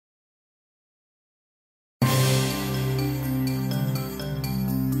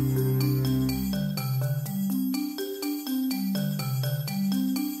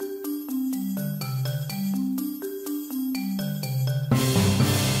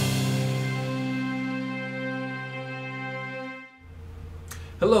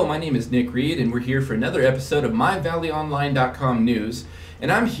Hello, my name is Nick Reed, and we're here for another episode of MyValleyOnline.com News.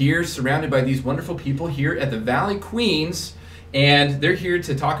 And I'm here surrounded by these wonderful people here at the Valley Queens, and they're here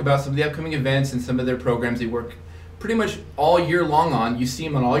to talk about some of the upcoming events and some of their programs they work pretty much all year long on. You see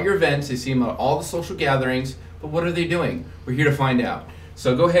them on all your events, you see them at all the social gatherings, but what are they doing? We're here to find out.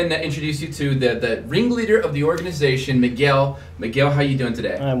 So go ahead and introduce you to the ringleader of the organization, Miguel. Miguel, how you doing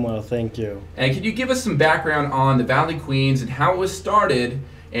today? I'm well, thank you. And can you give us some background on the Valley Queens and how it was started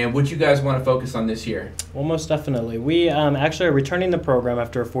and what you guys want to focus on this year? Well, most definitely. We actually are returning the program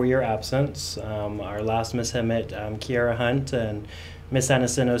after a 4-year absence. Our last Miss Hemet, Kiara Hunt, and Miss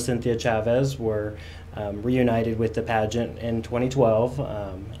Jacinto, Cynthia Chavez, were reunited with the pageant in 2012.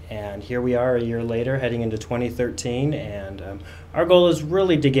 And here we are a year later, heading into 2013. And our goal is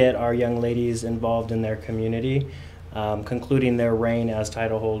really to get our young ladies involved in their community. Concluding their reign as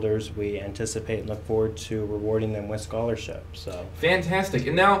title holders, we anticipate and look forward to rewarding them with scholarships. So fantastic.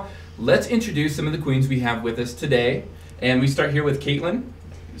 And now let's introduce some of the queens we have with us today. And we start here with Caitlin.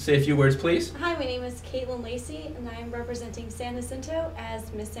 Say a few words, please. Hi, my name is Caitlin Lacey, and I am representing San Jacinto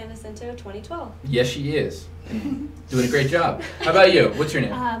as Miss San Jacinto 2012. Yes, she is. Doing a great job. How about you? What's your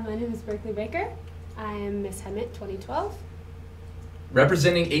name? My name is Berkeley Baker. I am Miss Hemet 2012.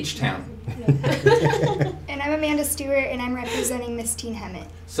 Representing H-Town. And I'm Amanda Stewart, and I'm representing Miss Teen Hemet.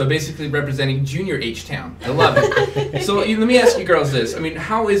 So basically representing Junior H-Town. I love it. So let me ask you girls this. I mean,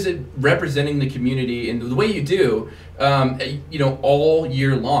 how is it representing the community in the way you do, all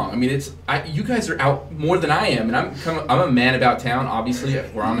year long? I mean, you guys are out more than I am, and I'm a man about town, obviously.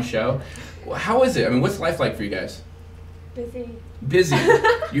 We're on the show. How is it? I mean, what's life like for you guys? Busy. Busy.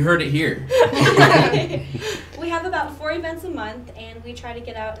 You heard it here. We have about 4 events a month, and we try to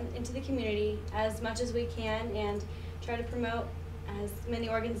get out into the community as much as we can and try to promote as many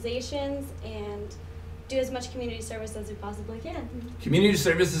organizations and do as much community service as we possibly can. Community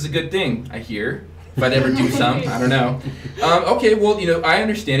service is a good thing, I hear. If I'd ever do some, I don't know. Okay, well, I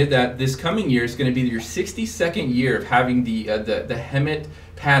understand it that this coming year is going to be your 62nd year of having the Hemet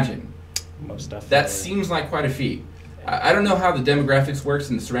pageant. most definitely. That seems like quite a feat. I don't know how the demographics works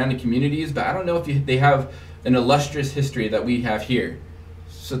in the surrounding communities, but I don't know if they have an illustrious history that we have here.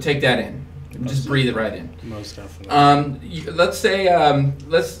 So take that in. Just breathe it right in. Most definitely. Let's say,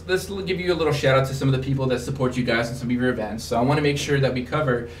 let's give you a little shout out to some of the people that support you guys in some of your events. So I want to make sure that we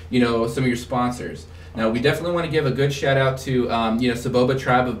cover, some of your sponsors. Now we definitely want to give a good shout out to, Saboba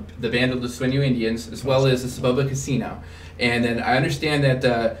Tribe of the Band of the Sueño Indians, as well as the Saboba Casino. And then I understand that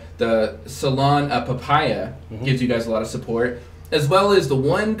the Salon Papaya gives you guys a lot of support, as well as the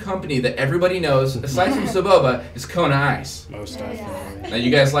one company that everybody knows, aside from Saboba, is Kona Ice. Most definitely. Now you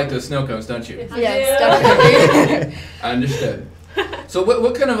guys like those snow cones, don't you? Yes, definitely. I understood. So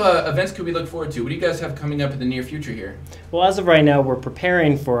what kind of events could we look forward to? What do you guys have coming up in the near future here? Well, as of right now, we're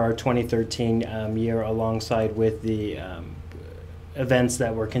preparing for our 2013 year alongside with the events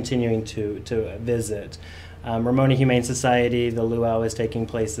that we're continuing to visit. Ramona Humane Society, the luau is taking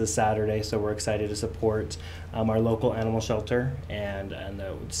place this Saturday, so we're excited to support our local animal shelter and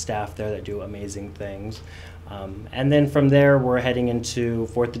the staff there that do amazing things. And then from there, we're heading into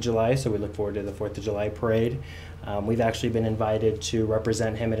 4th of July, so we look forward to the 4th of July parade. We've actually been invited to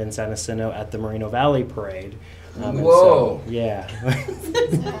represent Hemet and San Jacinto at the Moreno Valley Parade. Whoa! So, yeah.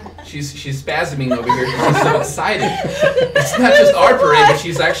 She's spasming over here because she's so excited. It's not just our parade, but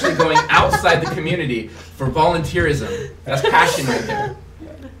she's actually going outside the community for volunteerism. That's passion right there.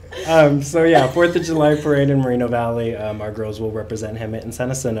 So yeah, 4th of July parade in Moreno Valley. Our girls will represent Hemet and San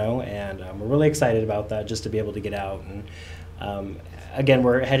Jacinto, and we're really excited about that, just to be able to get out. And again,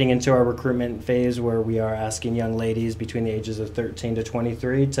 we're heading into our recruitment phase where we are asking young ladies between the ages of 13 to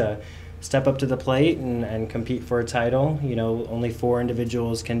 23 to step up to the plate and compete for a title. Only 4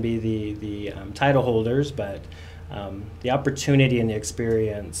 individuals can be the title holders, but the opportunity and the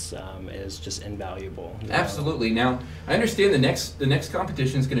experience is just invaluable. Absolutely. Now, I understand the next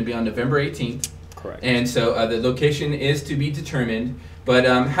competition is going to be on November 18th. Correct. And so the location is to be determined. But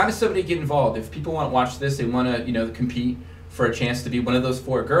how does somebody get involved? If people want to watch this, they want to compete for a chance to be one of those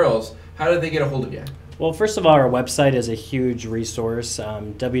 4 girls, how do they get a hold of you? Well, first of all, our website is a huge resource,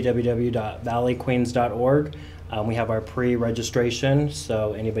 www.valleyqueens.org. We have our pre-registration,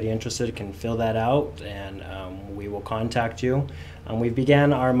 so anybody interested can fill that out, and we will contact you. We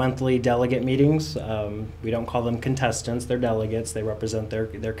began our monthly delegate meetings. We don't call them contestants, they're delegates. They represent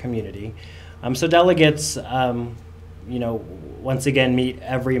their community. So delegates, once again, meet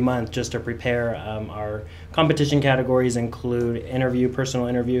every month just to prepare. Our competition categories include personal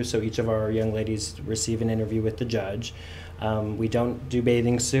interview, so each of our young ladies receive an interview with the judge. We don't do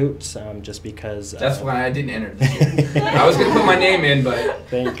bathing suits just because. That's why I didn't enter this year. I was going to put my name in, but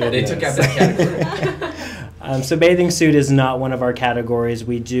Thank they goodness. took out that category. So bathing suit is not one of our categories.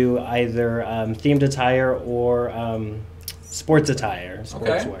 We do either themed attire or sports attire,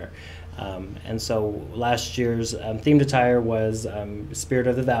 sportswear. And so last year's themed attire was Spirit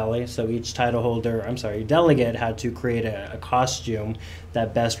of the Valley. So each delegate had to create a costume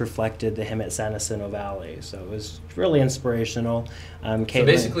that best reflected the Hemet San Jacinto Valley. So it was really inspirational. So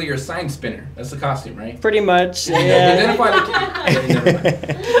basically, you're a sign spinner. That's the costume, right? Pretty much. Yeah. Identify the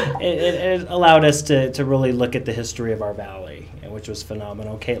It allowed us to really look at the history of our valley, which was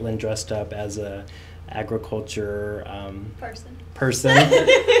phenomenal. Caitlin dressed up as a agriculture person.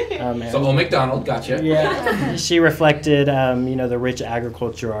 So Old McDonald, gotcha. Yeah, she reflected, the rich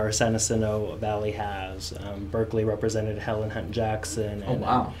agriculture our San Jacinto Valley has. Berkeley represented Helen Hunt Jackson and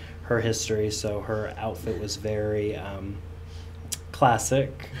her history, so her outfit was very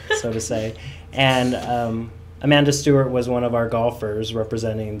classic, so to say. And Amanda Stewart was one of our golfers,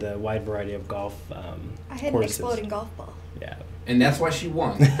 representing the wide variety of golf I had courses. an exploding golf ball. Yeah. And that's why she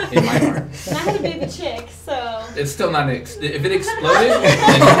won, in my heart. And I had a baby chick, so. It's still not if it exploded,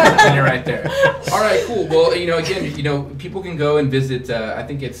 then you're right there. All right, cool. Well, again, people can go and visit. I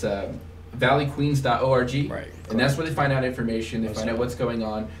think it's valleyqueens.org, Right. And that's where they find out information. They find out what's going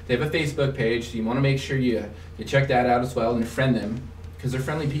on. They have a Facebook page, so you want to make sure you check that out as well and friend them because they're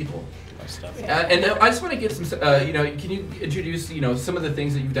friendly people. Stuff. And I just want to get some. Can you introduce some of the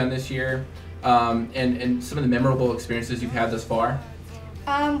things that you've done this year, and some of the memorable experiences you've had thus far?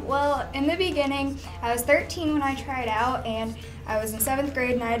 Well, in the beginning, I was 13 when I tried out, and I was in 7th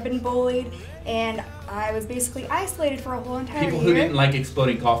grade, and I had been bullied, and I was basically isolated for a whole entire year. People who didn't like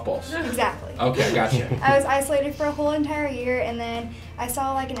exploding golf balls. Exactly. Okay, gotcha. I was isolated for a whole entire year, and then I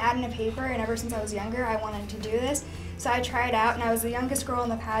saw an ad in a paper, and ever since I was younger, I wanted to do this. So I tried out, and I was the youngest girl in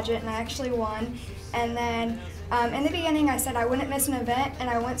the pageant, and I actually won. And then in the beginning, I said I wouldn't miss an event,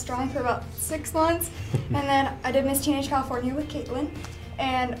 and I went strong for about 6 months. And then I did Miss Teenage California with Caitlin,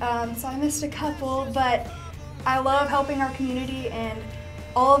 and so I missed a couple, but I love helping our community and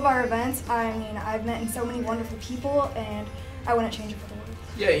all of our events. I mean, I've met so many wonderful people, and I wouldn't change it for the world.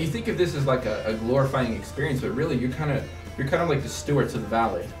 Yeah, you think of this as like a glorifying experience, but really you're kind of like the stewards of the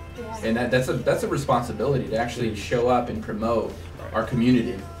valley. Yeah. And that's a responsibility to actually show up and promote our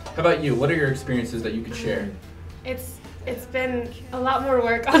community. How about you? What are your experiences that you could share? It's been a lot more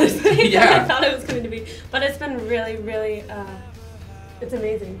work, honestly, Yeah. than I thought it was going to be. But it's been really, really, it's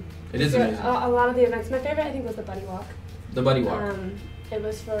amazing. It is So, amazing. a lot of the events. My favorite, I think, was the Buddy Walk. The Buddy Walk. It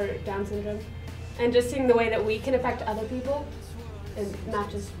was for Down syndrome. And just seeing the way that we can affect other people and not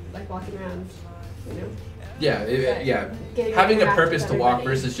just like walking around, Yeah, getting having a interact purpose with to walk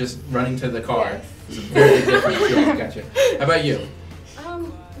everybody. versus just running to the car Yes. is a very different feel. Gotcha. How about you?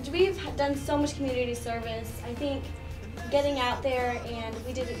 We've done so much community service. I think getting out there, and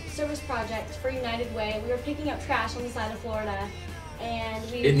we did a service project for United Way. We were picking up trash on the side of Florida, and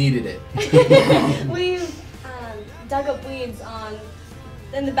It needed it. we've dug up weeds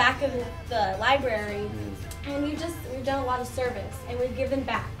in the back of the library, and we've done a lot of service, and we've given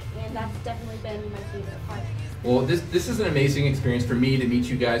back, and that's definitely been my favorite part. Well, this is an amazing experience for me to meet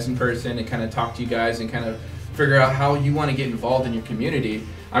you guys in person and kind of talk to you guys and kind of figure out how you want to get involved in your community.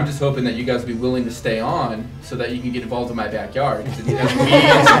 I'm just hoping that you guys will be willing to stay on so that you can get involved in my backyard because it has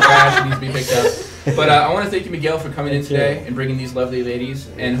weeds and trash that needs to be picked up. But I want to thank you, Miguel, for coming in today and bringing these lovely ladies.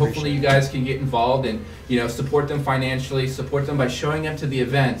 And hopefully you guys can get involved and support them financially, support them by showing up to the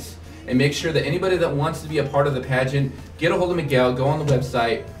events, and make sure that anybody that wants to be a part of the pageant, get a hold of Miguel, go on the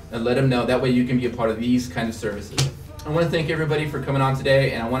website, and let him know. That way you can be a part of these kind of services. I want to thank everybody for coming on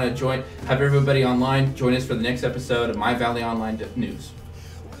today, and I want to have everybody online join us for the next episode of My Valley Online News.